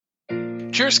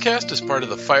Cheerscast is part of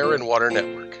the Fire and Water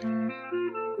Network.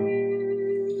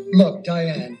 Look,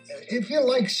 Diane, if you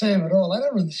like Sam at all, I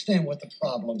don't understand what the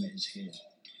problem is here.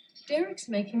 Derek's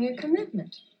making a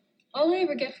commitment. All I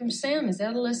ever get from Sam is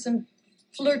adolescent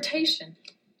flirtation.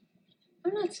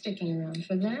 I'm not sticking around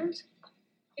for that.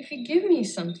 If you give me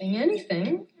something,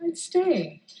 anything, I'd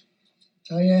stay.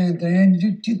 Diane,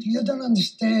 you don't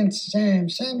understand Sam.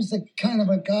 Sam's the kind of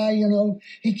a guy,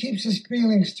 he keeps his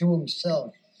feelings to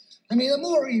himself. I mean,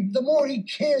 the more he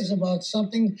cares about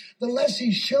something, the less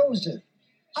he shows it.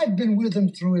 I've been with him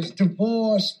through his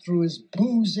divorce, through his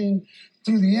boozing,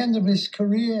 through the end of his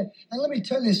career. And let me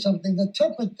tell you something, the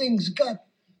tougher things got,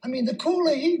 the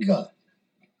cooler he got.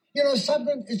 You know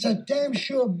something? It's a damn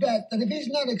sure bet that if he's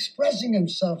not expressing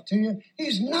himself to you,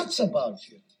 he's nuts about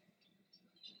you.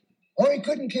 Or he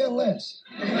couldn't care less.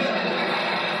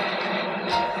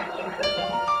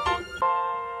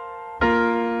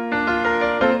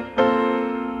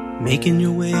 Making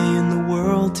your way in the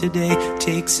world today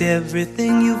takes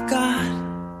everything you've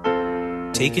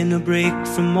got. Taking a break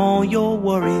from all your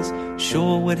worries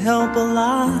sure would help a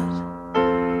lot.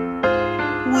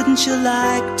 Wouldn't you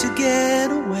like to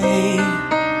get away?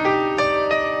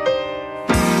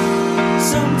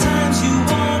 Sometimes you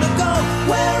wanna go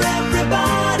where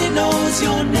everybody knows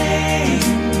your name,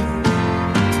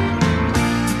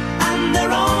 and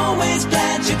they're always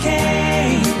glad you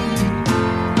came.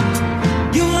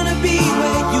 You wanna be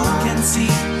where you can see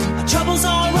our troubles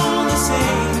are all the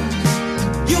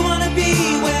same. You wanna be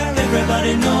where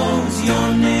everybody knows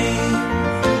your name.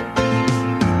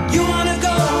 You wanna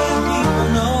go where people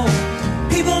know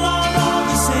people are all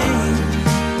the same.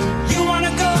 You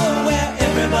wanna go where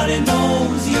everybody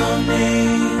knows your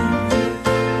name.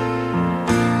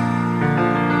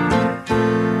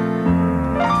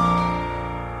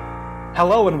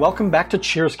 Hello and welcome back to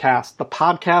Cheerscast, the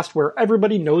podcast where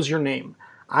everybody knows your name.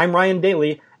 I'm Ryan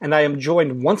Daly, and I am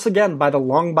joined once again by the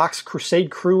Longbox Crusade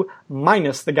crew,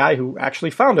 minus the guy who actually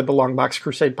founded the Longbox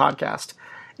Crusade podcast.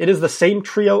 It is the same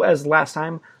trio as last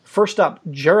time. First up,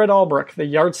 Jared Albrecht, the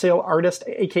yard sale artist,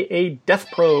 aka Death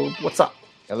Probe. What's up?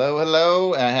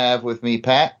 Hello. I have with me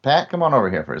Pat. Pat, come on over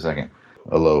here for a second.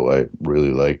 Hello, I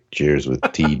really like Cheers with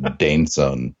T.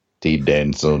 Danson. T.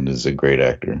 Danson is a great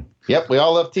actor. Yep, we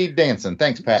all love T. Danson.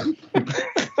 Thanks, Pat.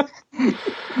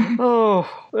 Oh,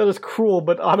 that is cruel,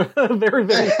 but on a very,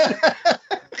 very...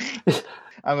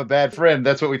 I'm a bad friend.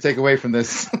 That's what we take away from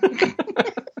this.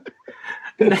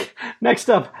 Next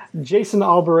up, Jason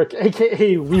Alberic,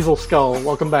 a.k.a. Weasel Skull.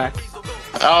 Welcome back.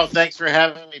 Oh, thanks for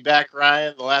having me back,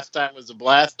 Ryan. The last time was a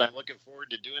blast. I'm looking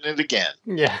forward to doing it again.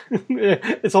 Yeah,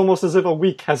 it's almost as if a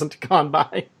week hasn't gone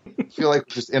by. I feel like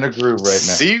we're just in a groove right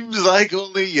now. Seems like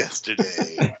only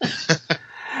yesterday.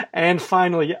 And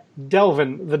finally,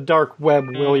 Delvin, the Dark Web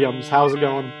Williams. How's it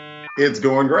going? It's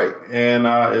going great, and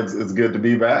it's good to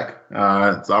be back.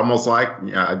 It's almost like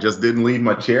I just didn't leave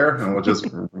my chair, and we're just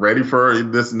ready for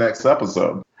this next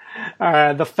episode. All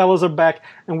right, the fellas are back,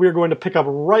 and we're going to pick up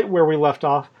right where we left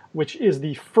off, which is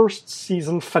the first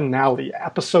season finale,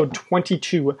 episode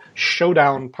 22,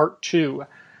 Showdown Part 2.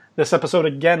 This episode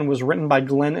again was written by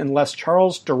Glenn and Les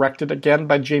Charles, directed again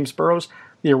by James Burrows.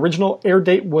 The original air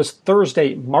date was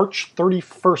Thursday, March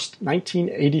 31st,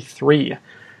 1983.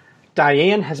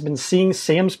 Diane has been seeing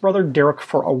Sam's brother Derek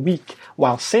for a week,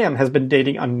 while Sam has been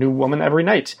dating a new woman every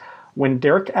night. When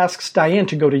Derek asks Diane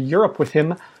to go to Europe with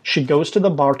him, she goes to the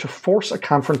bar to force a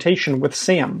confrontation with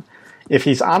Sam. If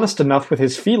he's honest enough with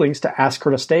his feelings to ask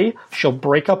her to stay, she'll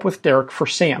break up with Derek for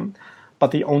Sam.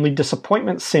 But the only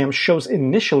disappointment Sam shows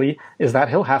initially is that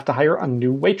he'll have to hire a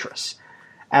new waitress.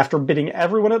 After bidding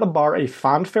everyone at the bar a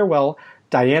fond farewell,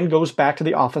 Diane goes back to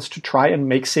the office to try and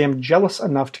make Sam jealous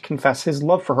enough to confess his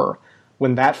love for her.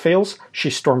 When that fails, she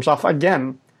storms off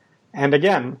again, and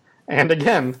again, and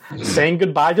again, saying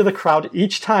goodbye to the crowd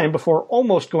each time before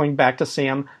almost going back to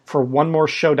Sam for one more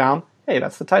showdown. Hey,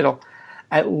 that's the title.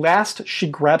 At last, she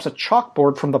grabs a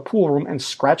chalkboard from the pool room and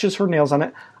scratches her nails on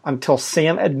it until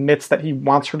Sam admits that he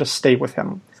wants her to stay with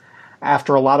him.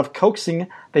 After a lot of coaxing,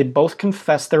 they both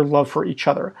confess their love for each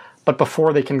other. But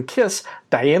before they can kiss,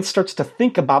 Diane starts to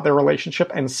think about their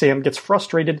relationship and Sam gets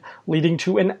frustrated, leading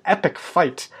to an epic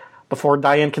fight. Before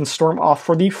Diane can storm off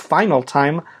for the final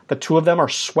time, the two of them are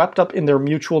swept up in their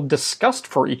mutual disgust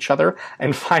for each other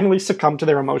and finally succumb to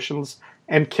their emotions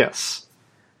and kiss.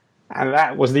 And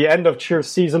that was the end of Cheers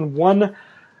Season 1.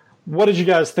 What did you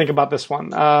guys think about this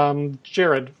one?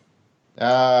 Jared?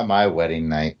 My wedding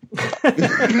night.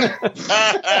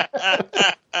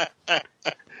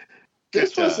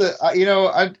 This was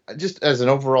I just as an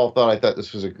overall thought, I thought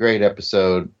this was a great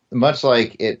episode. Much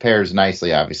like it pairs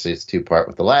nicely, obviously it's two-part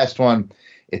with the last one.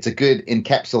 It's a good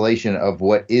encapsulation of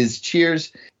what is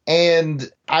Cheers. And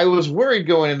I was worried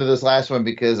going into this last one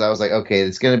because I was like, okay,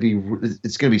 it's gonna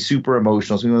be super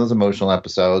emotional. It's gonna be one of those emotional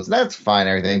episodes. That's fine,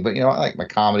 everything. But I like my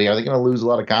comedy. Are they gonna lose a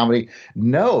lot of comedy?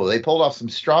 No, they pulled off some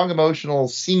strong emotional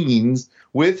scenes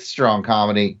with strong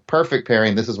comedy. Perfect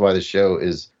pairing. This is why the show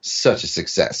is such a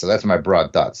success. So that's my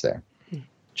broad thoughts there.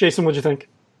 Jason, what'd you think?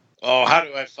 Oh, how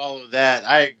do I follow that?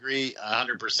 I agree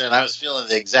 100%. I was feeling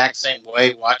the exact same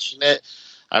way watching it.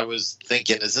 I was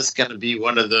thinking, is this going to be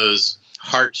one of those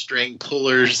heartstring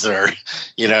pullers, or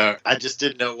I just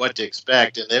didn't know what to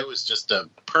expect, and it was just a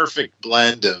perfect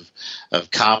blend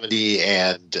of comedy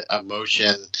and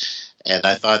emotion, and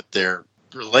I thought their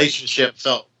relationship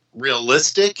felt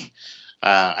realistic.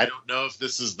 I don't know if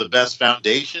this is the best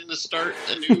foundation to start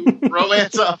a new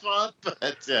romance off on, but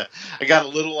I got a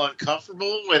little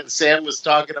uncomfortable when Sam was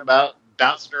talking about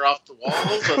bouncing her off the walls.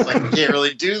 I was like, you can't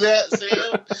really do that,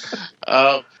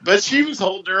 Sam. But she was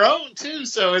holding her own too,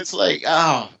 so it's like,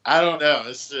 I don't know.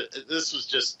 This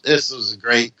was a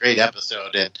great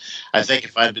episode, and I think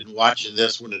if I'd been watching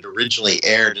this when it originally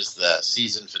aired as the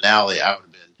season finale, I would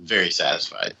have been very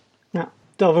satisfied. Yeah,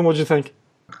 Delvin, what'd you think?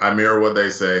 I mirror what they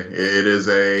say. It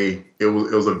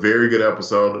was a very good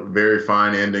episode, very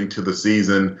fine ending to the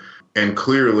season. And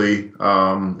clearly,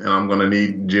 and I'm going to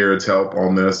need Jared's help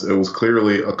on this, it was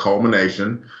clearly a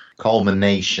culmination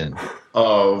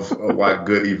of like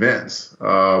good events,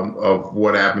 of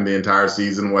what happened the entire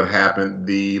season, what happened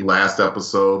the last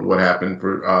episode, what happened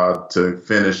for to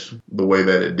finish the way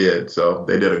that it did. So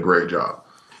they did a great job.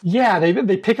 Yeah,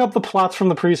 they pick up the plots from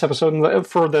the previous episode and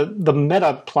for the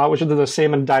meta plot, which is the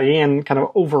Sam and Diane kind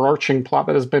of overarching plot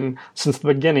that has been since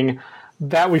the beginning,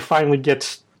 that we finally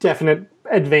get definite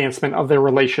advancement of their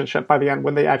relationship by the end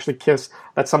when they actually kiss.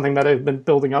 That's something that I've been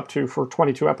building up to for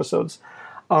 22 episodes.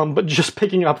 But just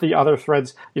picking up the other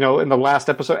threads, in the last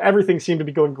episode, everything seemed to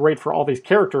be going great for all these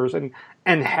characters. And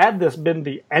had this been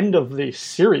the end of the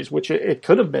series, which it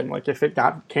could have been, like if it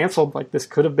got canceled, like this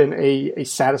could have been a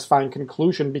satisfying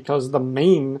conclusion because the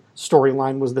main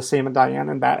storyline was the Sam and Diane,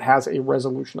 and that has a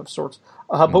resolution of sorts.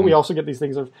 But we also get these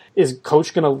things of, is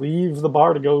Coach going to leave the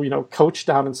bar to go, coach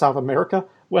down in South America?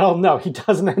 Well, no, he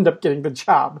doesn't end up getting the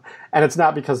job. And it's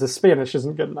not because his Spanish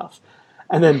isn't good enough.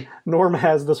 And then Norm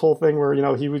has this whole thing where,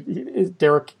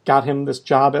 Derek got him this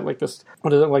job at this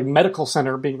medical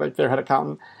center being like their head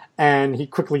accountant, and he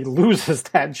quickly loses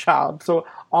that job. So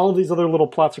all of these other little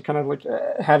plots are kind of like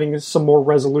having some more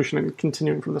resolution and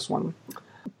continuing from this one.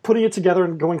 Putting it together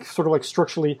and going sort of like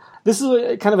structurally, this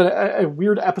is kind of a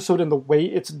weird episode in the way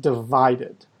it's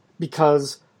divided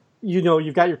because,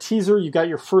 you've got your teaser, you've got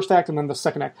your first act, and then the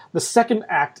second act. The second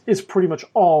act is pretty much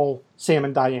all Sam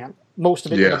and Diane, most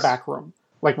of it in the back room.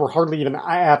 Like, we're hardly even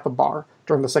at the bar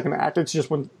during the second act. It's just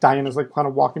when Diane is, kind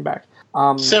of walking back.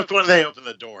 Except when they open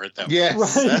the door at that point.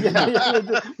 Yes. Right,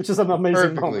 yeah, which is an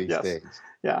amazing moment. Yes.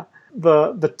 Yeah.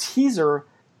 The teaser,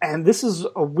 and this is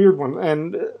a weird one,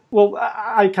 and,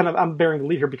 I'm bearing the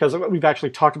lead here because we've actually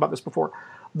talked about this before.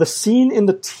 The scene in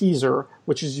the teaser,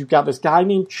 which is you've got this guy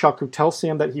named Chuck who tells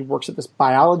Sam that he works at this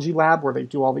biology lab where they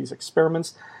do all these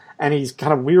experiments, and he's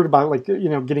kind of weird about,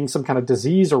 getting some kind of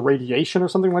disease or radiation or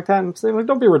something like that. And saying,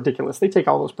 don't be ridiculous. They take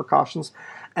all those precautions.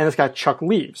 And this guy, Chuck,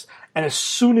 leaves. And as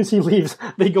soon as he leaves,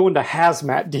 they go into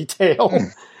hazmat detail.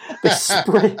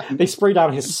 They spray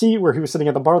down his seat where he was sitting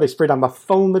at the bar. They spray down the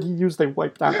phone that he used. They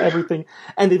wiped down everything.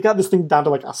 And they've got this thing down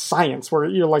to, a science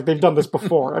where, they've done this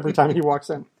before every time he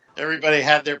walks in. Everybody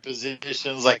had their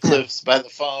positions, like Cliff's by the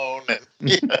phone. And,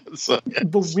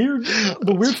 the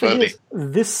weird thing is,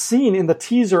 this scene in the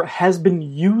teaser has been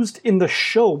used in the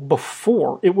show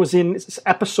before. It was in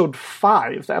episode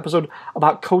 5, the episode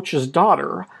about Coach's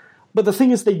daughter. But the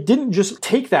thing is, they didn't just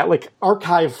take that,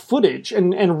 archive footage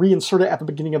and reinsert it at the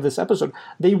beginning of this episode.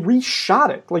 They reshot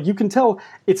it. You can tell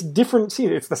it's different. See,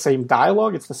 it's the same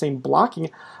dialogue, it's the same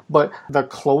blocking, but the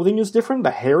clothing is different,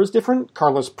 the hair is different.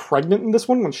 Carla's pregnant in this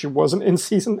one when she wasn't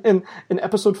in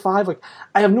episode 5.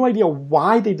 I have no idea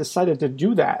why they decided to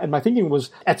do that. And my thinking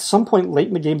was, at some point late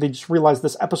in the game, they just realized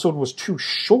this episode was too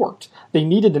short. They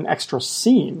needed an extra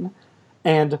scene.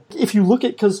 And if you look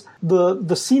at, because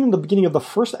the scene in the beginning of the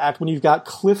first act, when you've got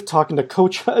Cliff talking to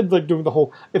Coach, doing the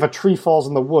whole, if a tree falls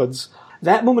in the woods,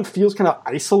 that moment feels kind of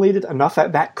isolated enough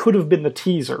that could have been the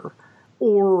teaser.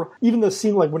 Or even the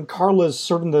scene when Carla's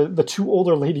serving the two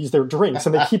older ladies their drinks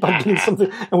and they keep on getting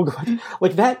something, and we'll go,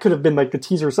 that could have been the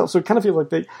teaser itself. So it kind of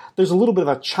feels like there's a little bit of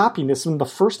a choppiness, and the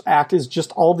first act is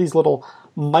just all these little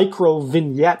micro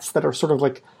vignettes that are sort of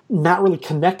like not really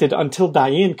connected until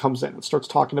Diane comes in and starts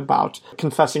talking about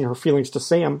confessing her feelings to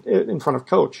Sam in front of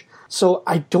Coach. So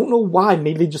I don't know why.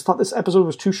 Maybe they just thought this episode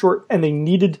was too short and they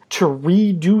needed to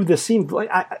redo the scene.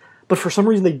 But for some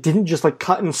reason, they didn't just like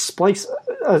cut and splice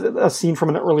a scene from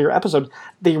an earlier episode.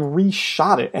 They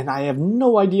reshot it, and I have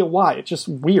no idea why. It's just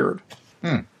weird.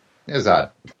 It was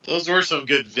odd. Those were some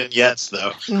good vignettes,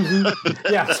 though.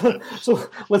 Mm-hmm. Yeah, so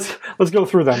let's go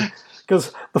through them.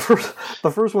 Because the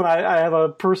first one I have a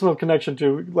personal connection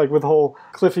to, like with the whole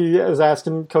Cliffy is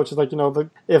asking Coach, is like,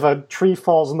 if a tree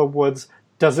falls in the woods,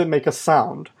 does it make a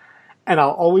sound? And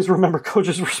I'll always remember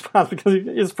Coach's response because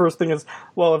his first thing is,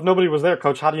 well, if nobody was there,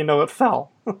 Coach, how do you know it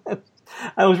fell? I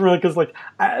always remember because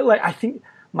I think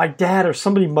my dad or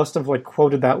somebody must have like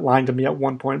quoted that line to me at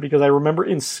one point because I remember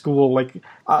in school like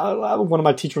one of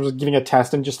my teachers was giving a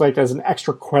test and just like as an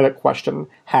extra credit question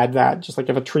had that just like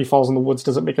if a tree falls in the woods,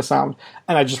 does it make a sound?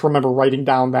 And I just remember writing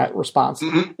down that response.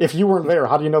 Mm-hmm. If you weren't there,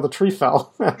 how do you know the tree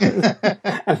fell?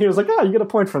 And he was like, oh, you get a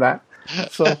point for that.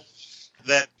 So.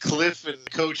 That Cliff and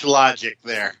Coach logic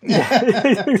there.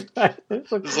 Yeah, exactly.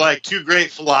 It's like two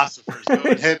great philosophers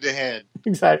going head to head.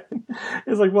 Exactly.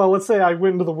 It's like, well, let's say I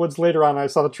went into the woods later on and I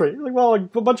saw the tree. Like, well,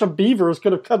 like, a bunch of beavers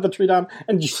could have cut the tree down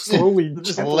and just slowly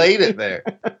just laid it there.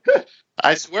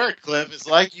 I swear, Cliff, it's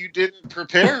like you didn't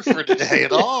prepare for today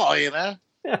at all, Yeah.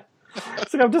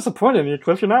 It's like, I'm disappointed in you,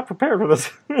 Cliff. You're not prepared for this.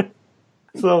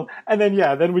 So, and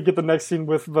then we get the next scene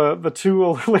with the two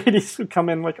older ladies who come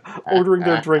in, like, ordering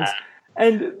their drinks.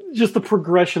 And just the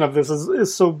progression of this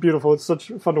is so beautiful. It's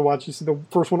such fun to watch. You see the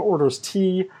first one orders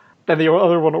tea, then the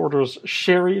other one orders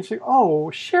sherry. And she's like, oh,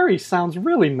 sherry sounds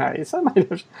really nice. I might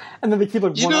have... And then they keep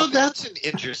like... that's an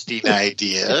interesting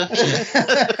idea. It's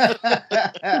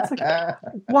like,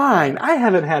 wine. I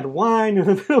haven't had wine in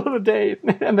the middle of the day.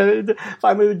 And then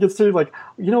finally it gets to like,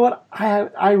 you know what?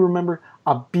 I remember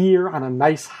a beer on a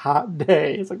nice hot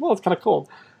day. It's like, well, it's kind of cold.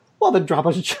 Well, then drop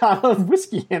a shot of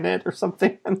whiskey in it or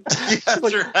something. It's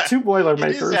like right. Two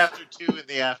Boilermakers. It is after 2 in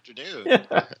the afternoon.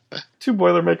 Yeah. 2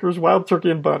 Boilermakers, wild turkey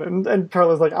and bun. And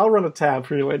Carla's like, I'll run a tab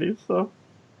for you ladies. So,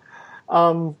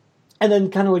 and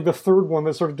then kind of like the third one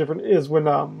that's sort of different is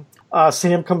when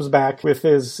Sam comes back with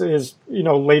his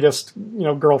latest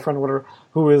girlfriend or whatever,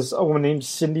 who is a woman named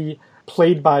Cindy,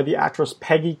 played by the actress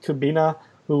Peggy Kubina,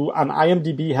 who on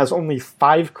IMDb has only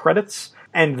 5 credits.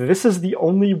 And this is the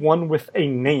only one with a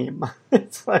name.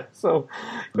 It's like, so.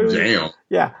 Damn.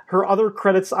 Yeah. Her other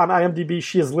credits on IMDb,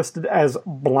 she is listed as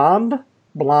blonde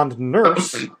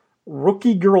nurse,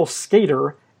 rookie girl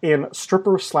skater, and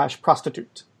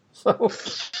stripper/prostitute. So.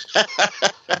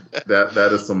 that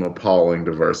is some appalling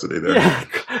diversity there. Yeah.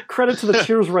 Credit to the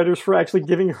Cheers writers for actually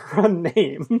giving her a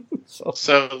name. So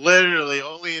literally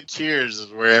only in Cheers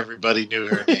is where everybody knew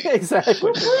her name.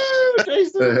 Exactly.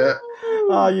 Jason.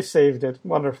 Oh, you saved it.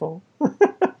 Wonderful.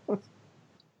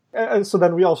 And so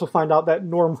then we also find out that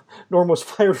Norm was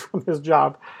fired from his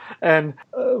job. And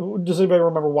does anybody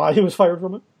remember why he was fired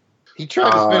from it? He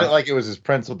tried to spin it like it was his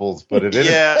principles, but it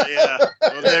didn't. Yeah.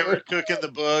 Well, they were cooking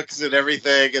the books and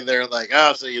everything, and they're like,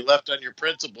 oh, so you left on your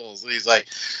principles. And he's like,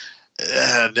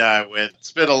 no, I went.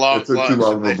 It's been a long lunch,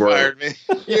 and they fired me.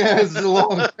 Yeah, it's a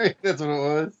long break. That's what it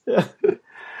was. Yeah.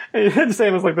 And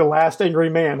Sam is like the last angry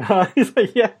man. He's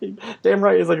like, yeah, damn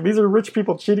right. He's like, these are rich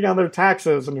people cheating on their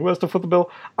taxes, and who has to foot the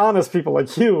bill? Honest people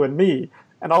like you and me,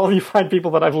 and all of you fine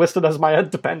people that I've listed as my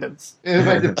dependents.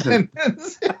 My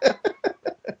dependents.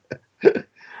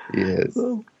 Yes.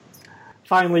 So,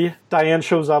 finally, Diane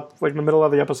shows up like in the middle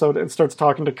of the episode and starts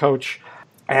talking to Coach,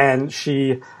 and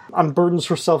she unburdens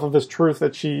herself of this truth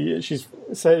that she's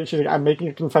like, I'm making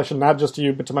a confession not just to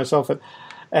you but to myself.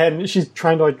 And she's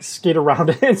trying to like skate around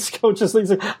it, and Coach is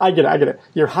like, I get it.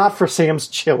 You're hot for Sam's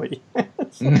chili.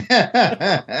 What'd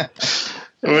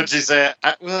she say?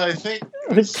 I think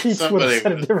Keats would have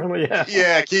said it differently.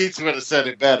 Yeah, Keats would have said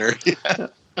it better. Yeah.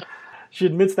 She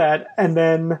admits that, and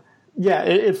then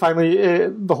it finally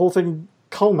the whole thing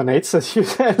culminates as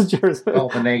Jared.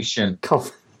 Culmination.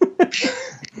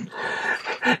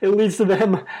 It leads to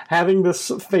them having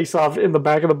this face-off in the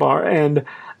back of the bar, and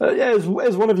as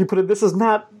one of you put it, this is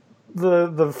not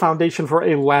the foundation for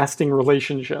a lasting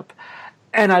relationship.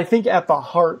 And I think at the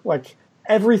heart, like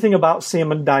everything about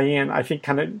Sam and Diane, I think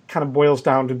kind of boils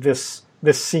down to this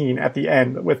scene at the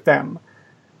end with them,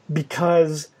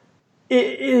 because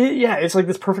it's like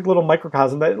this perfect little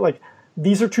microcosm that like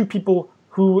these are two people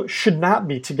who should not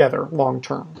be together long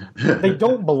term. They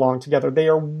don't belong together. They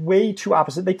are way too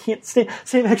opposite. They can't stay.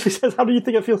 Sam actually says, how do you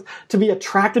think it feels to be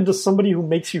attracted to somebody who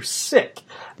makes you sick?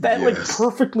 That like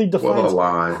perfectly defines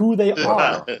who they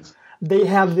are. They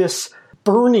have this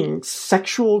burning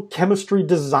sexual chemistry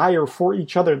desire for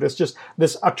each other,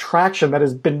 this attraction that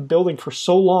has been building for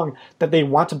so long that they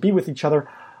want to be with each other,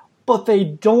 but they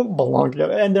don't belong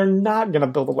together, and they're not going to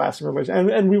build a lasting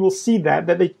relationship. And we will see that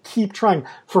they keep trying.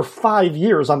 For 5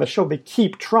 years on the show, they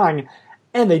keep trying,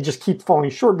 and they just keep falling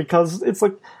short, because it's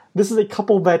like, this is a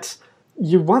couple that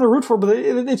you want to root for, but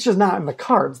it's just not in the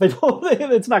cards.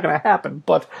 It's not going to happen,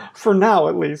 but for now,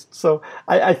 at least. So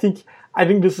I think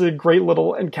this is a great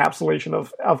little encapsulation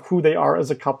of who they are as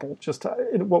a couple, just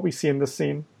in what we see in this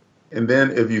scene. And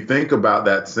then if you think about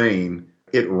that scene,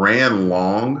 it ran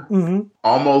long,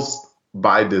 almost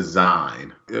by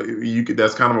design.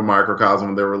 That's kind of a microcosm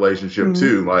of their relationship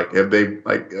too. Like if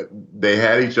they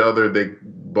had each other,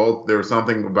 there was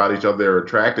something about each other they were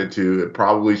attracted to. It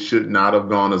probably should not have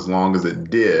gone as long as it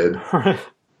did,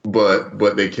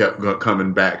 but they kept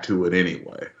coming back to it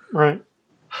anyway. Right.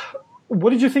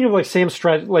 What did you think of like Sam's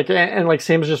strategy, and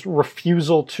Sam's just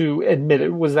refusal to admit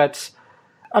it? Was that?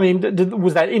 I mean,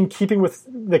 was that in keeping with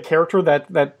the character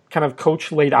that kind of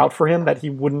Coach laid out for him, that he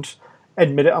wouldn't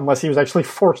admit it unless he was actually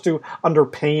forced to under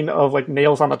pain of like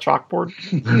nails on a chalkboard?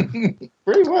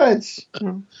 Pretty much.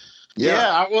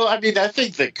 Yeah. Well, I mean, I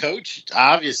think the Coach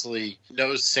obviously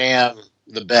knows Sam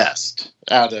the best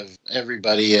out of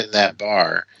everybody in that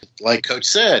bar. Like Coach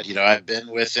said, I've been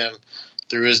with him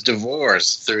through his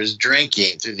divorce, through his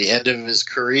drinking, through the end of his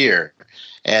career.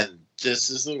 And this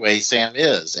is the way Sam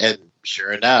is. And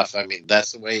sure enough, I mean,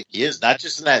 that's the way he is, not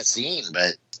just in that scene,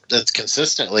 but that's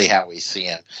consistently how we see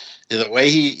him. The way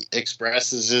he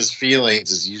expresses his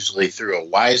feelings is usually through a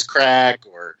wisecrack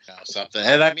or something.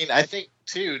 And I mean, I think,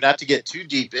 too, not to get too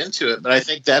deep into it, but I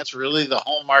think that's really the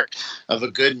hallmark of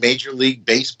a good Major League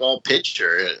Baseball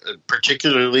pitcher,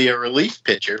 particularly a relief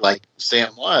pitcher like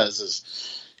Sam was,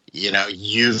 is,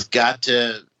 you've got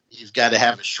to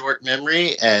have a short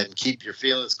memory and keep your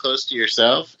feelings close to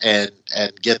yourself and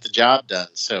get the job done.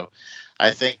 So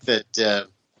I think that,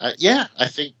 I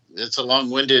think it's a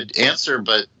long-winded answer,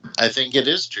 but I think it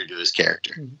is true to his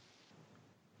character.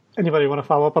 Anybody want to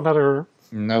follow up on that, or?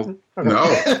 No. Okay. No.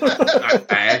 I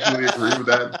actually agree with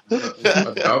that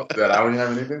enough that I don't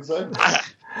have anything to say.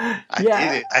 I did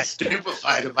it. I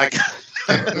stupefied him. All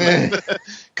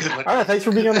right, thanks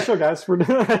for being on the show, guys.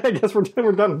 I guess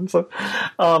we're done. So,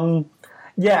 and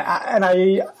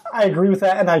I agree with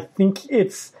that, and I think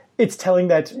it's telling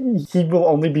that he will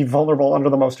only be vulnerable under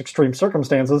the most extreme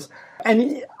circumstances.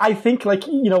 And I think,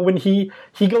 when he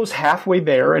goes halfway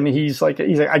there, and he's like,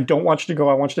 I don't want you to go,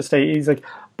 I want you to stay. He's like,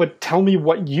 but tell me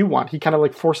what you want. He kind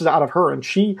of forces it out of her, and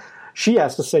she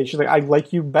has to say, she's like, I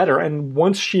like you better. And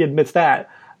once she admits that,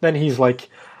 then he's like,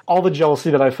 all the jealousy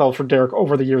that I felt for Derek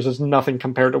over the years is nothing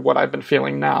compared to what I've been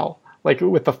feeling now. Like,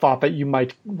 with the thought that you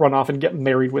might run off and get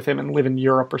married with him and live in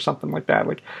Europe or something like that.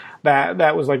 Like,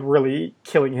 that was, really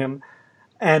killing him.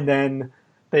 And then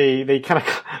they kind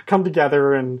of come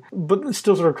together, but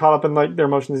still sort of caught up in, their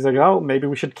emotions. He's like, oh, maybe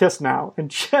we should kiss now.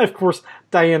 And she, of course,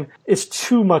 Diane is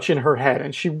too much in her head,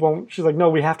 and she's like, no,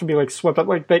 we have to be, swept up.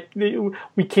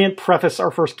 We can't preface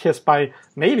our first kiss by,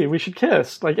 maybe we should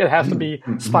kiss. It has to be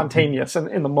spontaneous and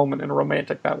in the moment and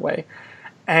romantic that way.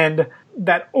 And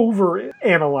that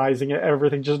over-analyzing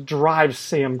everything just drives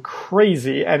Sam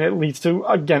crazy, and it leads to,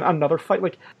 again, another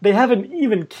fight. They haven't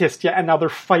even kissed yet, and now they're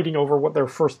fighting over what their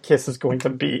first kiss is going to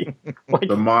be.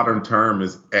 The modern term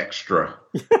is extra.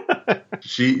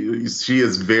 She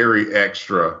is very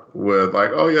extra with,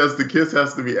 oh, yes, the kiss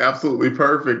has to be absolutely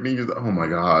perfect. And he's like, oh, my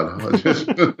God.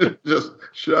 Just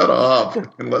shut up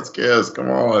and let's kiss. Come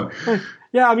on.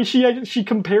 Yeah, I mean, she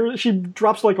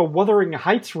drops a Wuthering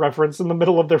Heights reference in the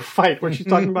middle of their fight, where she's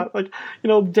talking about,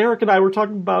 Derek and I were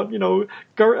talking about,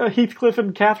 Heathcliff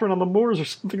and Catherine on the moors or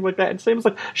something like that. And Sam's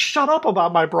like, shut up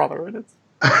about my brother. And it's,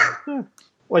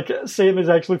 Sam is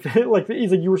actually,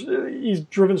 he's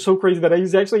driven so crazy that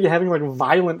he's actually having,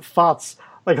 violent thoughts,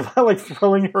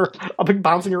 throwing her up and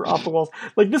bouncing her off the walls.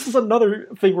 This is another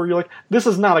thing where you're like, this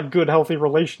is not a good, healthy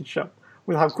relationship.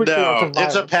 With how quickly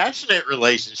it's a passionate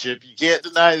relationship. You can't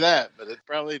deny that, but it's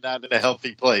probably not in a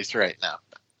healthy place right now.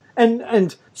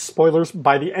 And spoilers,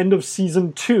 by the end of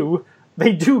season 2,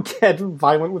 they do get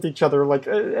violent with each other,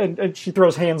 and she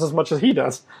throws hands as much as he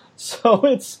does. So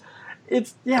it's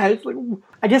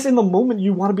I guess in the moment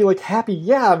you want to be happy.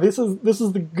 Yeah, this is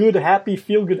the good, happy,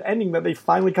 feel good ending that they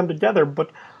finally come together,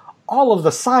 but all of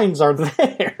the signs are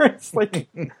there. It's it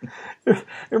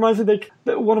reminds me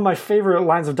one of my favorite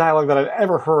lines of dialogue that I've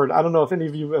ever heard. I don't know if any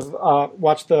of you have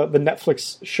watched the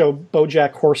Netflix show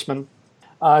BoJack Horseman.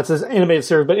 It's this animated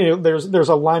series, but there's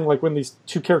a line when these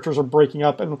two characters are breaking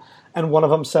up, and one of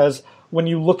them says, when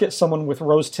you look at someone with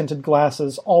rose-tinted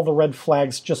glasses, all the red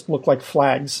flags just look like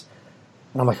flags.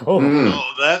 And I'm like, oh.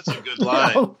 Oh, that's a good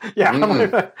line. Yeah.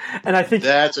 And I think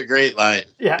that's a great line.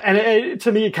 Yeah, and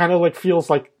to me, it kind of like feels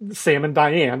like Sam and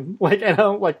Diane, like, you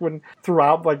know, like when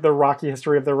throughout like the rocky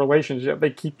history of their relationship, they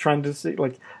keep trying to see,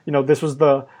 like, you know, this was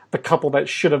the couple that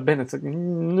should have been. It's like,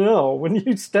 no, when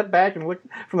you step back and look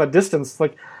from the distance,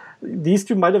 like, these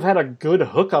two might have had a good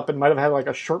hookup and might have had like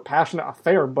a short, passionate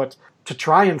affair, but to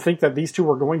try and think that these two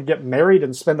were going to get married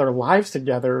and spend their lives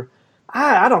together,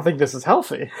 I don't think this is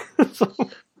healthy. So.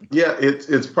 Yeah,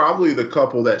 it's probably the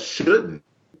couple that shouldn't.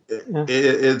 Yeah.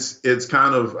 It's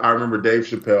kind of, I remember Dave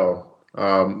Chappelle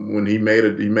when he made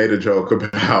a joke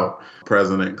about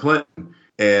President Clinton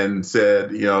and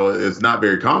said, you know, it's not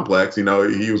very complex. You know,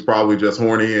 he was probably just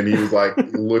horny and he was like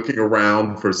looking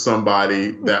around for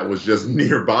somebody that was just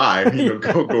nearby, you know,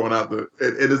 going out and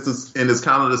it's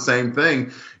kind of the same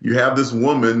thing. You have this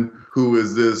woman who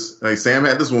is this, like Sam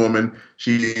had this woman,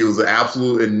 she was an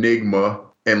absolute enigma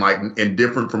and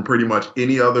different from pretty much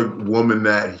any other woman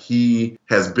that he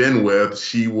has been with.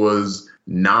 She was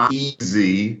not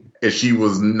easy, and she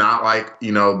was not like,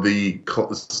 you know, the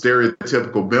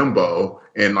stereotypical bimbo.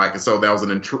 And like, so that was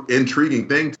an intriguing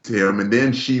thing to him. And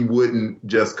then she wouldn't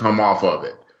just come off of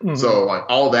it. Mm-hmm. So like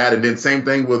all that. And then same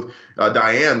thing with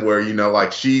Diane, where, you know,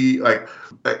 like she, like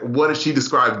what did she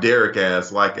describe Derek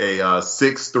as? Like a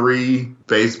 6'3"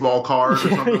 baseball card or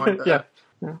something like that? Yeah.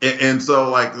 And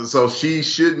so she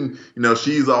shouldn't, you know,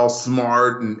 she's all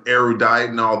smart and erudite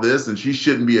and all this, and she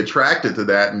shouldn't be attracted to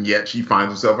that. And yet she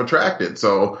finds herself attracted.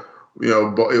 So, you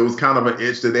know, but it was kind of an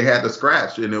itch that they had to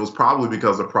scratch. And it was probably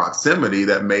because of proximity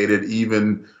that made it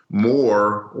even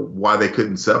more why they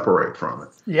couldn't separate from it.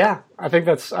 Yeah, I think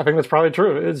that's probably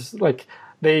true. It's like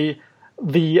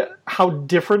how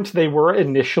different they were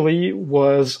initially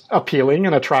was appealing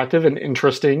and attractive and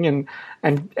interesting, and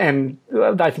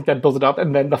I think that built it up.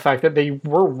 And then the fact that they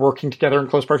were working together in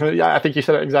close proximity, yeah, I think you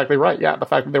said it exactly right. Yeah, the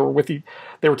fact that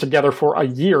they were together for a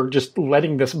year, just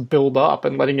letting this build up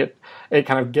and letting it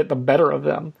kind of get the better of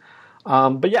them.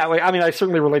 But yeah, like, I mean, I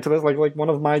certainly relate to this. Like one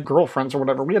of my girlfriends or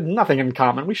whatever, we had nothing in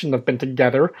common. We shouldn't have been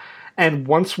together. And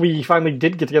once we finally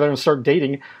did get together and start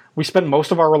dating, we spent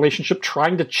most of our relationship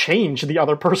trying to change the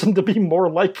other person to be more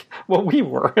like what we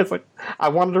were. It's like, I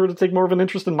wanted her to take more of an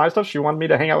interest in my stuff. She wanted me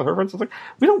to hang out with her friends. It's like,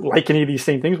 we don't like any of these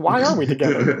same things. Why are we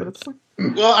together? But it's like,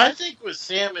 well, I think with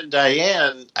Sam and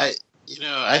Diane, I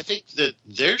think that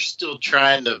they're still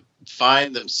trying to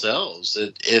find themselves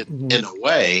in a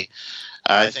way.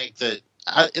 I think that,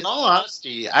 in all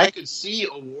honesty, I could see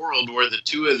a world where the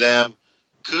two of them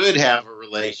could have a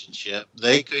relationship.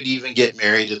 They could even get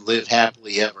married and live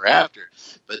happily ever after,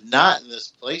 but not in this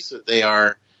place that they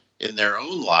are in their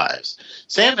own lives.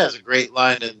 Sam has a great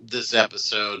line in this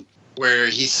episode where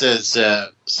he says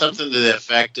something to the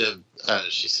effect of,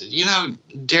 she said, you know,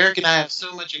 Derek and I have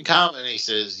so much in common. And he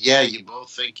says, yeah, you both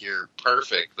think you're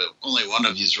perfect, but only one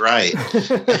of you's right.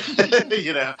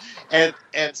 You know, and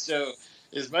so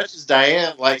as much as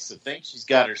Diane likes to think she's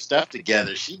got her stuff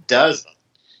together, she doesn't.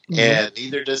 And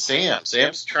neither does Sam.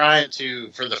 Sam's trying to,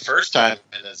 for the first time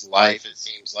in his life, it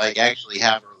seems like, actually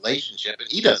have a relationship, and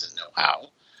he doesn't know how.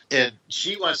 And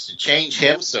she wants to change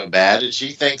him so bad, and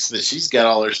she thinks that she's got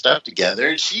all her stuff together,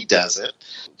 and she doesn't.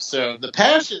 So the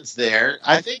passion's there.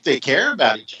 I think they care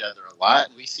about each other a lot,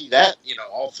 and we see that, you know,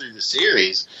 all through the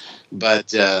series.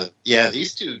 But, yeah,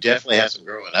 these two definitely have some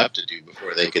growing up to do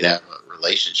before they could have a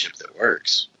relationship that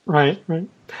works. Right.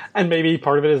 And maybe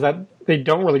part of it is that they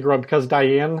don't really grow up because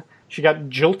Diane, she got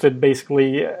jilted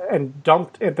basically and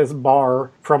dumped at this bar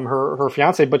from her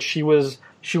fiance, but she was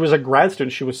a grad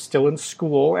student. She was still in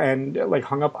school and like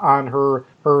hung up on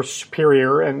her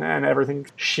superior and everything.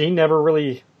 She never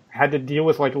really had to deal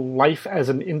with like life as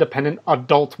an independent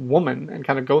adult woman and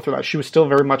kind of go through that. She was still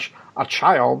very much a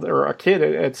child or a kid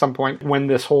at some point when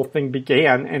this whole thing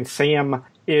began, and Sam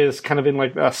is kind of in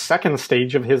like a second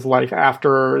stage of his life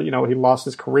after, you know, he lost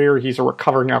his career. He's a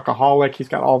recovering alcoholic. He's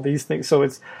got all these things. So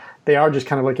they are just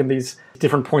kind of like in these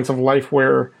different points of life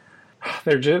where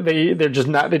they're just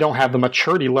not, they don't have the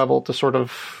maturity level to sort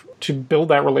of to build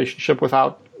that relationship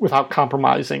without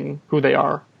compromising who they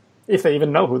are, if they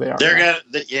even know who they are. They're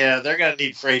gonna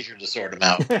need Frasier to sort them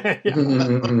out.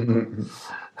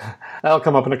 That'll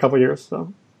come up in a couple years.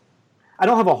 So I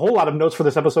don't have a whole lot of notes for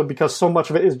this episode because so much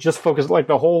of it is just focused, like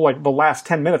the whole, like the last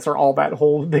 10 minutes are all that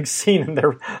whole big scene and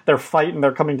their fight and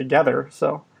they're coming together.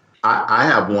 So I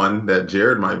have one that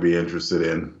Jared might be interested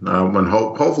in, and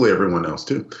hopefully everyone else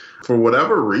too. For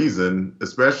whatever reason,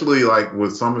 especially like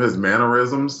with some of his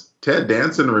mannerisms, Ted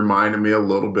Danson reminded me a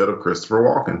little bit of Christopher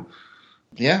Walken.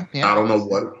 Yeah. I don't know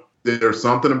what. There's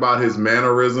something about his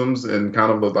mannerisms and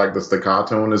kind of like the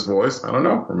staccato in his voice. I don't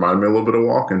know. Reminded me a little bit of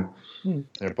Walken.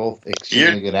 They're both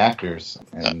extremely good actors.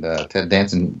 And Ted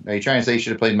Danson, are you trying to say you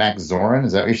should have played Max Zorin?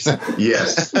 Is that what you're saying?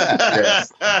 Yes.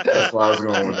 Yes. That's why I was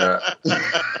going with that.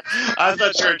 I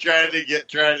thought you were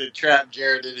trying to trap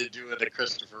Jared into doing a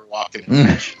Christopher Walken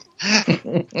impression.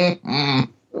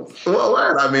 Well,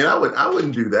 I mean, I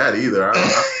wouldn't do that either.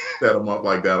 I set him up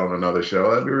like that on another show.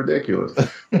 That'd be ridiculous.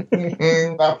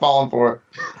 Not falling for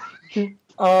it.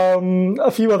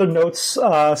 A few other notes.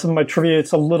 Some of my trivia.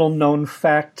 It's a little known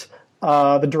fact.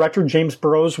 The director, James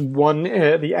Burrows, won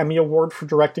the Emmy Award for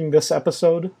directing this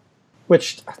episode,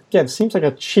 which, again, seems like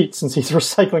a cheat since he's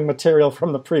recycling material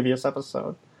from the previous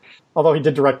episode. Although he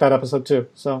did direct that episode, too.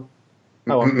 So,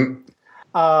 oh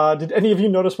well. Did any of you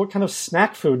notice what kind of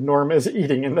snack food Norm is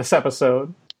eating in this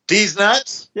episode? These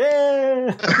nuts?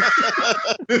 Yeah!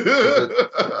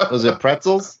 Was it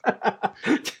pretzels?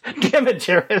 Damn it,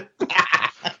 Jared.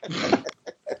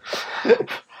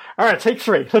 All right, take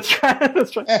 3. Let's try. Damn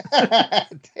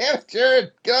it,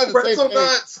 Jared. Get on the Pretzel same page.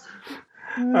 nuts.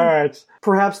 All right.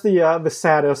 Perhaps the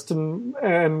saddest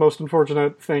and most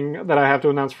unfortunate thing that I have to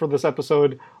announce for this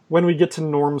episode, when we get to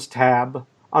Norm's tab.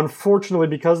 Unfortunately,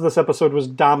 because this episode was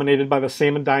dominated by the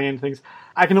Sam and Diane things,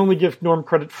 I can only give Norm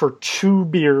credit for 2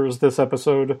 beers this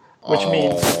episode, which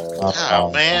means...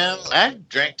 Oh, man. I've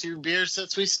drank 2 beers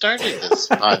since we started this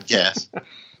podcast.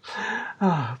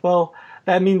 Well,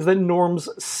 that means that Norm's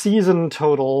season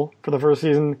total for the first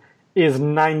season is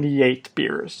 98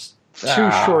 beers.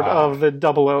 Too short of the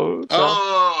 00. So.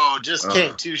 Oh, just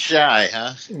came too shy,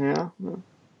 huh? Yeah.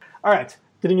 All right.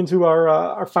 Getting into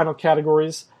our final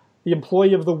categories. The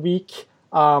Employee of the Week.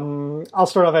 I'll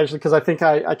start off actually because I think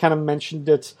I kind of mentioned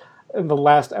it in the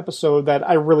last episode that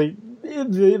I really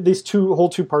these whole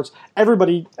two parts.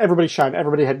 Everybody shined.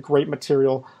 Everybody had great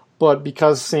material, but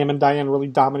because Sam and Diane really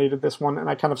dominated this one, and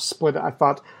I kind of split it. I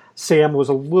thought Sam was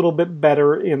a little bit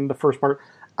better in the first part.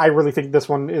 I really think this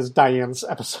one is Diane's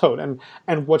episode,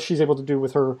 and what she's able to do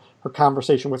with her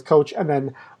conversation with Coach, and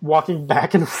then walking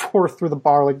back and forth through the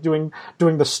bar, like doing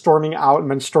the storming out and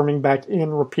then storming back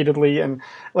in repeatedly, and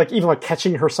like even like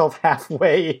catching herself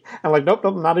halfway and like nope,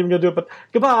 I'm not even gonna do it, but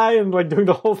goodbye, and like doing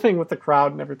the whole thing with the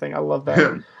crowd and everything. I love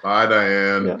that. Bye,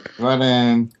 Diane. Yeah. Bye,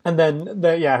 Diane. And then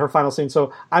her final scene.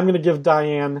 So I'm gonna give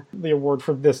Diane the award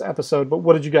for this episode. But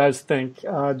what did you guys think?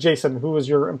 Jason, who was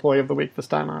your Employee of the Week this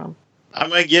time around? I'm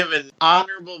going to give an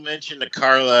honorable mention to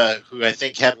Carla, who I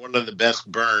think had one of the best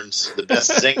burns, the best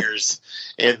singers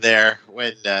in there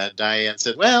when Diane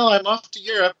said, well, I'm off to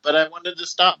Europe, but I wanted to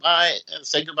stop by and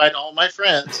say goodbye to all my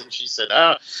friends. And she said,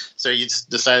 oh, so you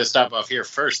decided to stop off here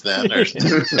first then? Or...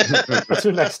 That's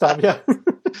your next stop, yeah.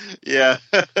 Yeah.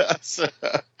 So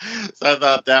I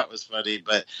thought that was funny,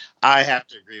 but I have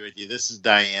to agree with you. This is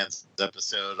Diane's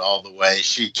episode all the way.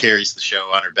 She carries the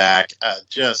show on her back.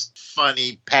 Just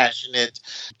funny, passionate,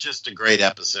 just a great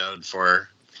episode for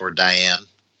Diane.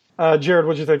 Jared,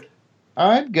 what'd you think?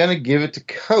 I'm going to give it to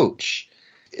Coach.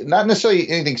 Not necessarily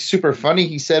anything super funny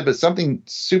he said, but something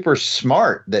super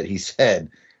smart that he said,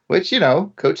 which,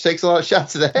 Coach takes a lot of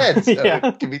shots to the head, so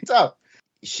It can be tough.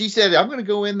 She said, I'm going to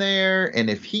go in there, and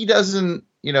if he doesn't,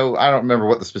 I don't remember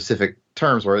what the specific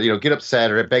terms were, get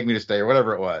upset or beg me to stay or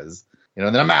whatever it was, and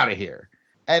then I'm out of here.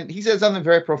 And he said something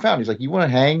very profound. He's like, you want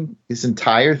to hang this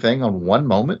entire thing on one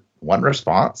moment, one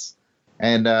response?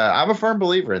 And I'm a firm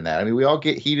believer in that. I mean, we all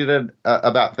get heated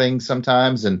about things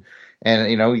sometimes, and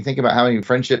you think about how many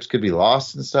friendships could be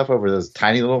lost and stuff over those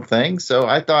tiny little things. So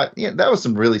I thought, that was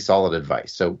some really solid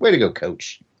advice. So way to go,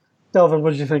 Coach. Delvin,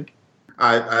 what did you think?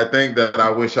 I think that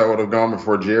I wish I would have gone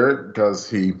before Jared because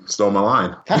he stole my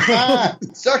line.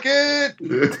 Suck it!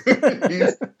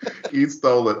 he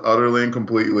stole it utterly and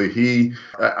completely.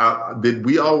 Did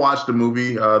we all watch the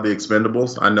movie The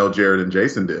Expendables? I know Jared and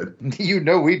Jason did.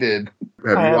 We did.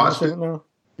 Have you watched it? No.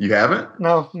 You haven't?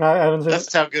 No, I haven't seen it.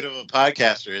 That's how good of a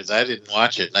podcaster is. I didn't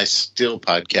watch it, and I still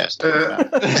podcast.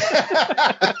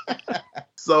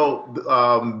 So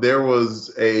there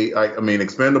was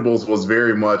Expendables was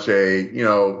very much it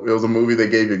was a movie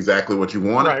that gave you exactly what you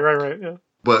wanted. Right, yeah.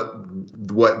 But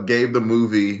what gave the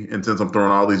movie, and since I'm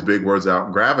throwing all these big words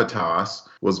out, gravitas,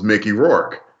 was Mickey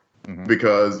Rourke. Mm-hmm.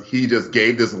 Because he just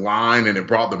gave this line and it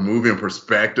brought the movie in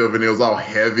perspective, and it was all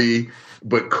heavy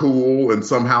but cool and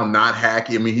somehow not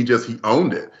hacky. I mean, he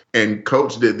owned it. And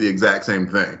Coach did the exact same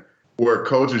thing. Where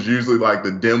Coach is usually like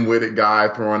the dim-witted guy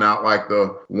throwing out like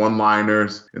the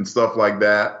one-liners and stuff like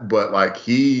that. But like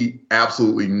he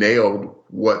absolutely nailed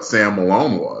what Sam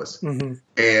Malone was,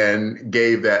 and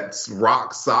gave that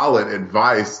rock solid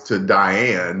advice to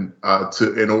Diane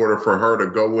in order for her to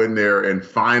go in there and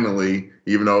finally,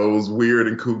 even though it was weird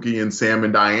and kooky and Sam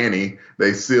and Diane,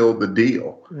 they sealed the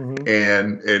deal.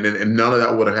 And none of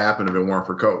that would have happened if it weren't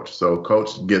for Coach. So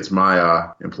Coach gets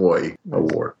my employee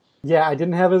award. Yeah, I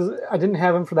didn't have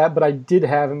him for that, but I did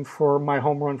have him for my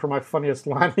home run for my funniest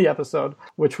line of the episode,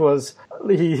 which was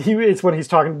it's when he's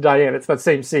talking to Diane. It's that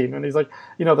same scene, and he's like,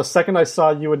 the second I saw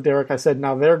you and Derek, I said,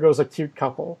 "Now there goes a cute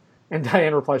couple." And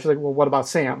Diane replies, she's like, "Well, what about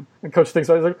Sam?" And Coach thinks,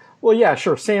 he's like, "Well, yeah,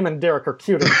 sure, Sam and Derek are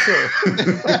cute, I'm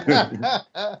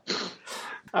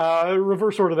sure."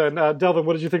 Reverse order then. Delvin,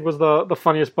 what did you think was the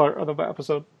funniest part of the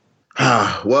episode?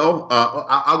 Well,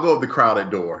 I'll go with the crowded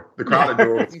door. The crowded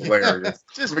door was hilarious.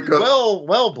 Just because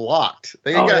well blocked.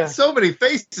 They got so many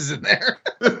faces in there.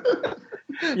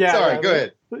 Sorry, go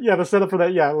ahead. Yeah, the setup for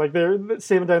that, like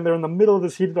Sam and Diane, they're in the middle of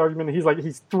this heated argument, and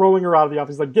he's throwing her out of the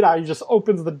office. He's like, "Get out." He just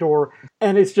opens the door,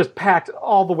 and it's just packed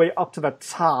all the way up to the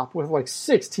top with like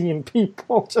 16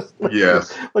 people. Just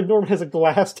like Norman has a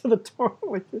glass to the door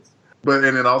like this.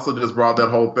 And it also just brought that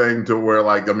whole thing to where,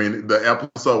 the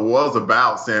episode was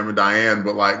about Sam and Diane,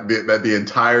 but the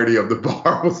entirety of the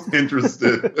bar was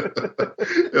interested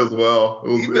as well.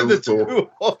 It was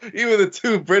cool. Even the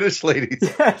two British ladies.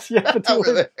 Yes, yeah, the two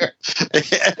there.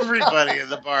 Everybody in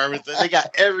the bar they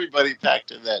got everybody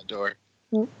packed in that door.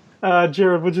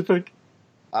 Jared, what'd you think?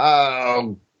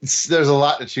 There's a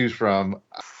lot to choose from.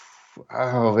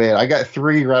 Oh man, I got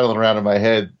 3 rattling around in my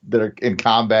head that are in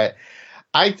combat.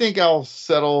 I think I'll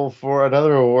settle for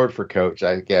another award for Coach,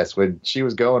 I guess, when she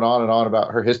was going on and on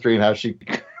about her history and how she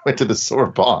went to the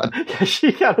Sorbonne. Yeah,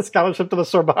 she got a scholarship to the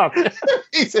Sorbonne.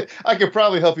 He said, "I could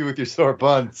probably help you with your sore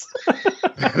buns."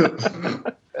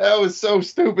 That was so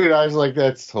stupid. I was like,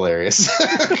 that's hilarious.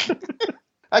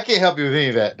 I can't help you with any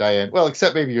of that, Diane. Well,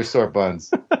 except maybe your sore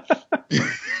buns. You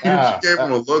gave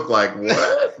him a look like,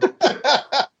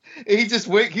 what? He just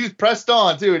went. He was pressed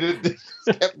on too. It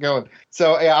just kept going.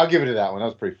 So yeah, I'll give it to that one. That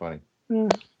was pretty funny.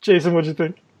 Jason, what'd you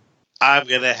think? I'm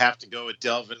gonna have to go with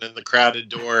Delvin in the crowded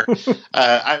door.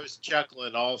 I was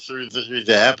chuckling all through the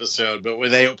episode, but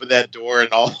when they opened that door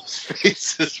and all those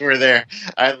faces were there,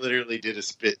 I literally did a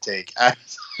spit take.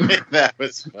 That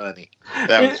was funny.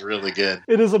 That was really good.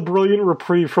 It is a brilliant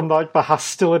reprieve from the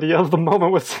hostility of the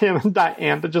moment with Sam and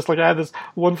Diane. That just I had this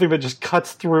one thing that just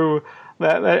cuts through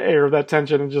that air, that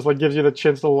tension, and just gives you the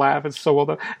chance to laugh. It's so well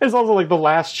done. It's also the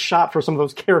last shot for some of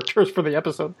those characters for the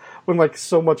episode, when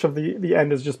so much of the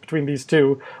end is just between these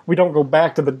two. We don't go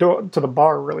back to the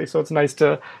bar really, so it's nice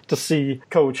to see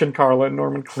Coach and Carla and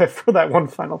Norman Cliff for that one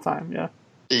final time.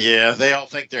 Yeah, they all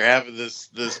think they're having this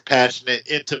passionate,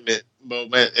 intimate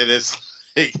moment, and it's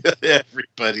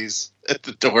everybody's at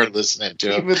the door listening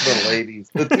to him. Even the ladies.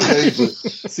 The two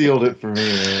ladies sealed it for me,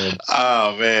 man.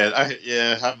 Oh man,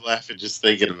 I'm laughing just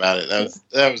thinking about it.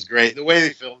 That was great. The way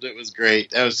they filmed it was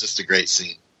great. That was just a great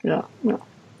scene. Yeah.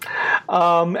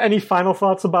 Any final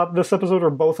thoughts about this episode, or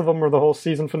both of them, or the whole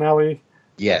season finale?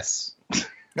 Yes,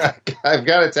 I've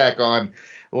got to tack on.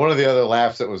 One of the other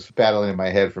laughs that was battling in my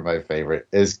head for my favorite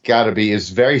is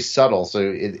very subtle, so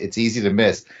it's easy to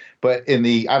miss. But in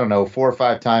the, 4 or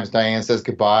 5 times Diane says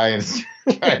goodbye and is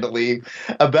trying to leave,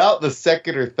 about the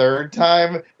second or third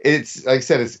time, it's, like I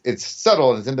said, it's subtle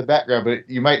and it's in the background, but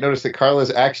you might notice that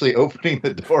Carla's actually opening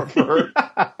the door for her.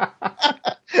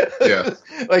 Yeah.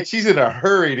 Like she's in a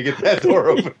hurry to get that door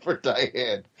open for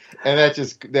Diane. And that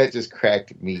just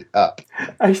cracked me up.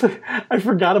 Actually, I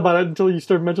forgot about it until you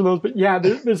started mentioning those. But yeah,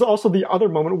 there's also the other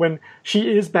moment when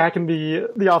she is back in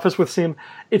the office with Sam.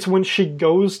 It's when she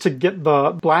goes to get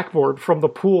the blackboard from the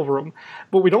pool room.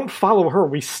 But we don't follow her.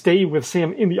 We stay with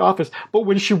Sam in the office. But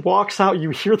when she walks out, you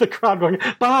hear the crowd going,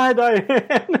 "Bye,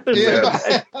 Diane."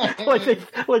 Yeah. like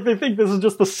they think this is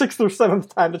just the 6th or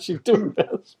 7th time that she's doing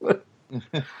this.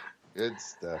 Good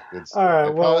stuff. All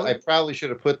right, I probably should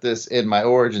have put this in my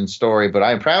origin story, but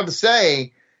I'm proud to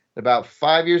say that about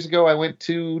 5 years ago, I went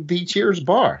to the Cheers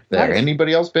bar there. Nice.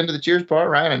 Anybody else been to the Cheers bar,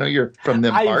 Ryan? I know you're from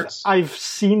them parts. I've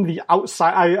seen the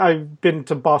outside. I've been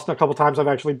to Boston a couple times. I've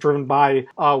actually driven by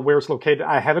where it's located.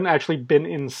 I haven't actually been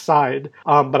inside,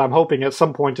 but I'm hoping at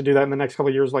some point to do that in the next couple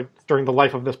of years, like during the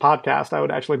life of this podcast. I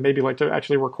would actually maybe like to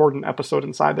actually record an episode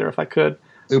inside there if I could.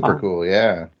 Super cool,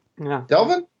 yeah. Yeah.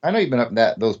 Delvin, I know you've been up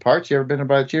in those parts. You ever been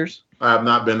by the Cheers? I have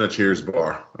not been to Cheers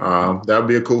bar. That would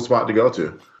be a cool spot to go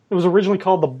to. It was originally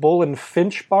called the Bull and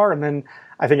Finch Bar, and then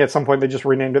I think at some point they just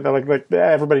renamed it. They're like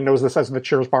everybody knows this as the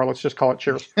Cheers Bar. Let's just call it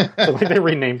Cheers. So they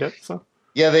renamed it. So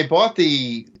Yeah, they bought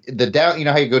the down. You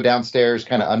know how you go downstairs,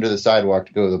 kind of under the sidewalk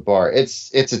to go to the bar. It's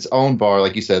its own bar,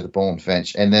 like you said, the Bull and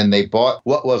Finch. And then they bought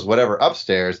what was whatever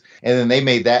upstairs, and then they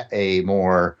made that a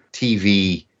more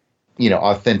TV,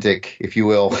 authentic, if you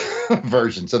will,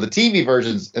 version. So the TV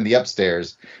version's in the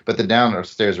upstairs, but the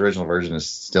downstairs original version is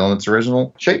still in its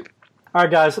original shape. All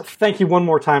right, guys, thank you one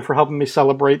more time for helping me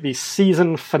celebrate the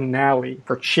season finale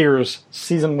for Cheers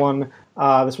Season 1.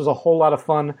 This was a whole lot of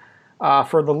fun.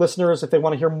 For the listeners, if they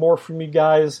want to hear more from you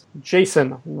guys,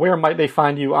 Jason, where might they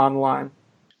find you online?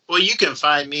 Well, you can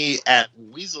find me at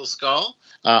Weasel Skull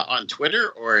on Twitter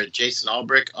or at Jason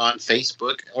Albrick on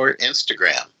Facebook or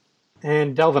Instagram.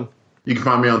 And Delvin? You can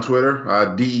find me on Twitter,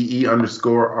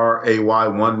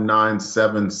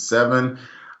 DEE_RAY1977.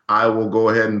 I will go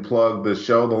ahead and plug the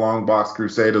show, The Long Box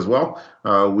Crusade, as well.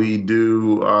 We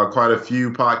do quite a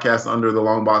few podcasts under the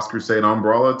Long Box Crusade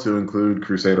umbrella, to include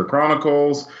Crusader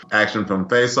Chronicles, Action from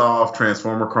Face Off,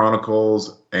 Transformer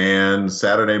Chronicles, and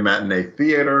Saturday Matinee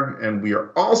Theater. And we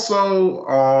are also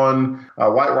on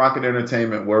White Rocket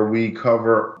Entertainment, where we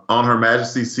cover On Her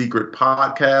Majesty's Secret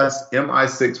podcast,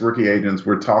 MI6 Rookie Agents.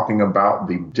 We're talking about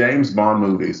the James Bond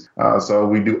movies. So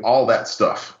we do all that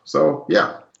stuff. So,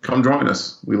 yeah. Come join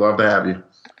us. We love to have you.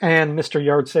 And Mr.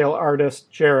 Yard Sale Artist,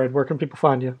 Jared, where can people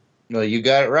find you? Well, you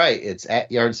got it right. It's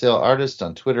at Yard Sale Artist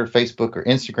on Twitter, Facebook, or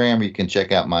Instagram. You can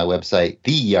check out my website,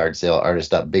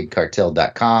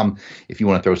 theyardsaleartist.bigcartel.com. If you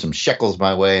want to throw some shekels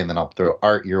my way, and then I'll throw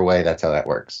art your way. That's how that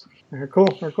works. Very cool.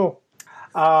 Very cool.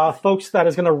 Folks, that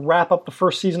is going to wrap up the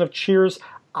first season of Cheers.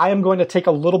 I am going to take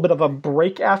a little bit of a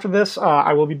break after this.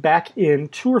 I will be back in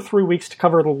 2 or 3 weeks to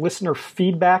cover the listener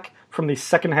feedback from the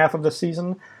second half of the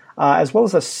season, as well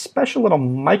as a special little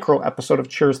micro episode of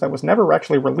Cheers that was never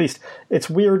actually released. It's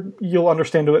weird. You'll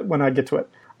understand it when I get to it.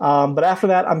 But after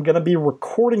that, I'm going to be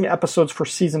recording episodes for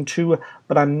Season 2,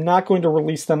 but I'm not going to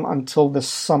release them until this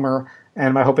summer,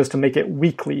 and my hope is to make it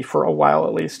weekly for a while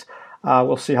at least.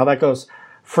 We'll see how that goes.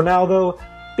 For now, though,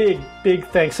 big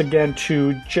thanks again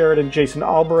to Jared and Jason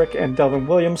Albrick and Delvin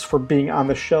Williams for being on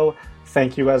the show.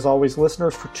 Thank you, as always,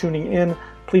 listeners, for tuning in.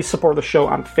 Please support the show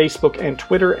on Facebook and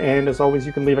Twitter, and as always,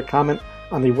 you can leave a comment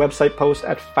on the website post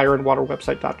at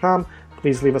fireandwaterwebsite.com.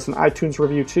 Please leave us an iTunes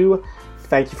review, too.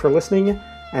 Thank you for listening,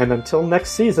 and until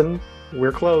next season,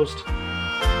 we're closed.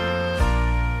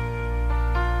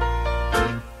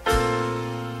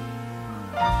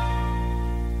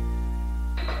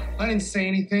 I didn't say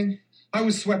anything. I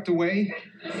was swept away.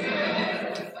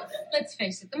 Let's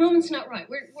face it, the moment's not right.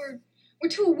 We're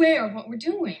too aware of what we're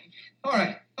doing. All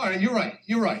right, you're right.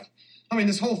 I mean,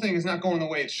 this whole thing is not going the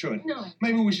way it should. No.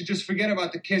 Maybe we should just forget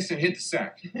about the kiss and hit the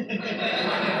sack.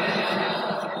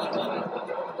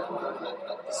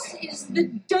 This is the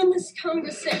dumbest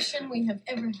conversation we have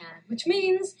ever had, which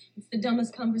means it's the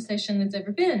dumbest conversation that's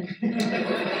ever been.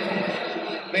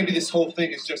 Maybe this whole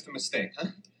thing is just a mistake, huh?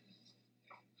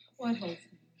 What whole thing?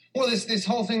 Well, this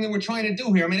whole thing that we're trying to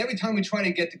do here. I mean, every time we try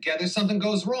to get together, something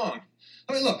goes wrong.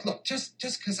 I mean, look, just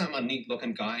because I'm a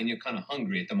neat-looking guy and you're kind of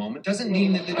hungry at the moment doesn't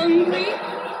mean that... Hungry?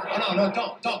 Oh, no,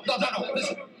 don't.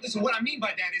 Listen, what I mean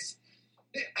by that is,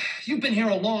 you've been here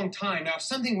a long time. Now, if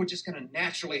something were just going to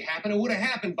naturally happen, it would have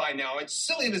happened by now. It's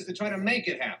silly of us to try to make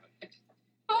it happen.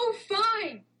 Oh,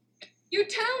 fine. You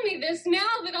tell me this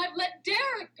now that I've let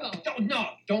Derek go.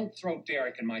 Don't throw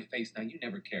Derek in my face now. You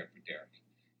never cared for Derek.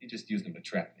 You just used him to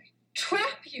trap me.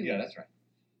 Trap you? Yeah, that's right.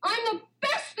 I'm the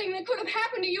best thing that could have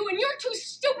happened to you, and you're too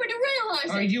stupid to realize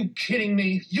it. Are you kidding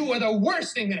me? You were the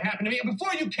worst thing that happened to me.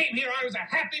 Before you came here, I was a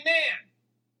happy man.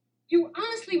 You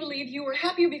honestly believe you were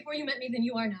happier before you met me than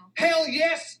you are now? Hell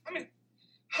yes. I mean,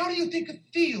 how do you think it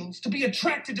feels to be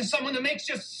attracted to someone that makes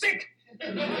you sick?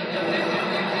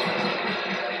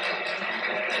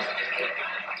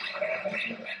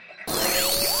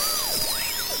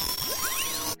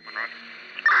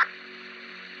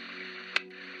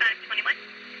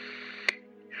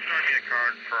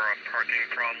 Card for a parking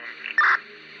problem.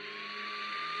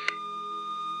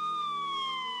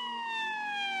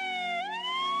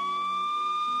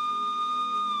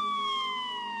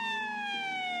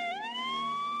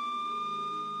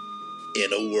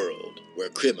 In a world where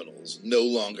criminals no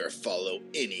longer follow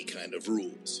any kind of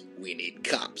rules, we need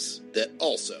cops that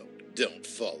also don't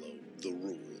follow the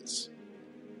rules.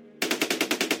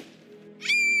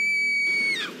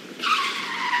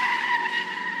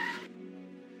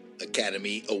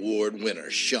 Academy Award winner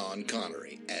Sean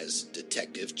Connery as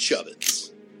Detective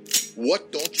Chubbins.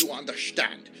 What don't you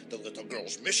understand? The little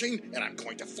girl's missing, and I'm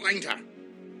going to find her.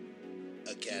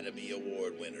 Academy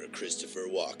Award winner Christopher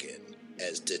Walken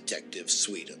as Detective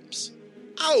Sweetums.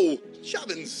 Oh,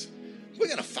 Chubbins, we're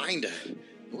going to find her.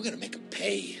 We're going to make her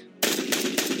pay.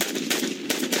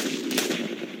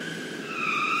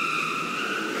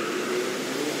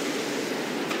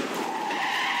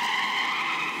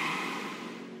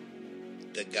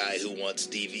 who once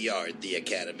DVR'd the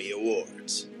Academy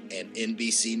Awards, and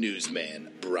NBC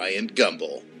newsman Brian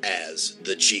Gumbel as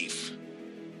the Chief.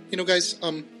 You know, guys,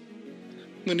 I'm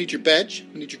gonna need your badge,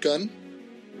 I need your gun.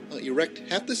 You wrecked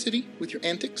half the city with your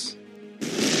antics.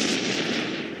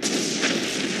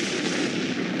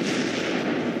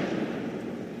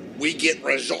 We get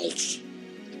results.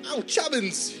 Oh,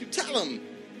 Chubbins, you tell him.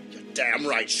 You're damn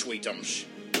right, Sweetums.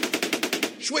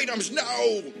 Sweetums,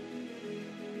 no!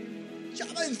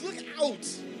 Chubbins, look out!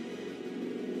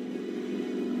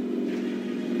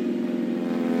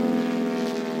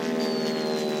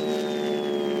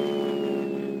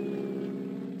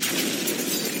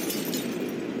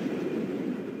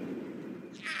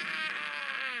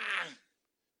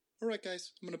 Alright,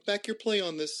 guys, I'm gonna back your play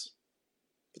on this.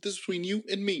 But this is between you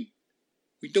and me.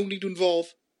 We don't need to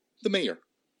involve the mayor.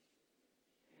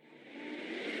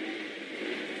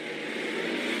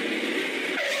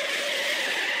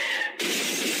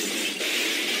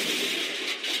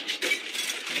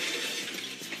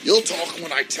 You'll talk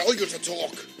when I tell you to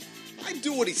talk. I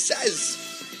do what he says.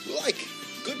 We're like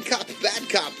good cop, bad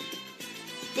cop.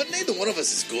 But neither one of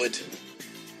us is good.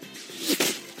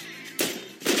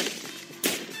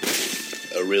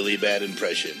 A really bad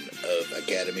impression of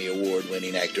Academy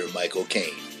Award-winning actor Michael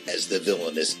Caine as the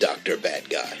villainous Dr. Bad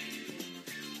Guy.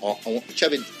 I want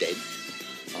Chubbins dead.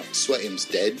 Sweatum's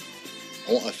dead.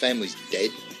 I want her family's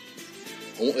dead.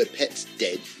 I want her pets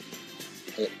dead.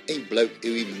 I want any bloke who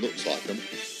even looks like them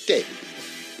dead.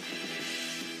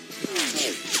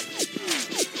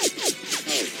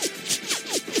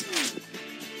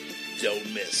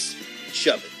 Don't miss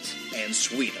Chubbins and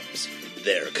Sweetums.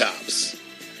 They're cops.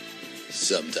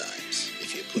 Sometimes,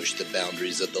 if you push the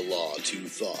boundaries of the law too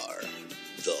far,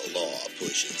 the law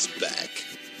pushes back.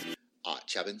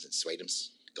 Chubbins and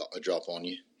Sweetums, got a drop on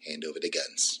you. Hand over the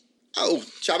guns. Oh,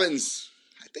 Chubbins,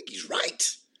 I think he's right.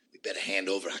 We better hand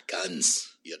over our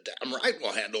guns. You're damn right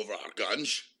we'll hand over our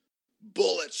guns.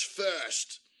 Bullets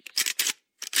first.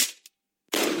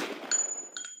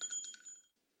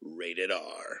 Rated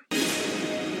R.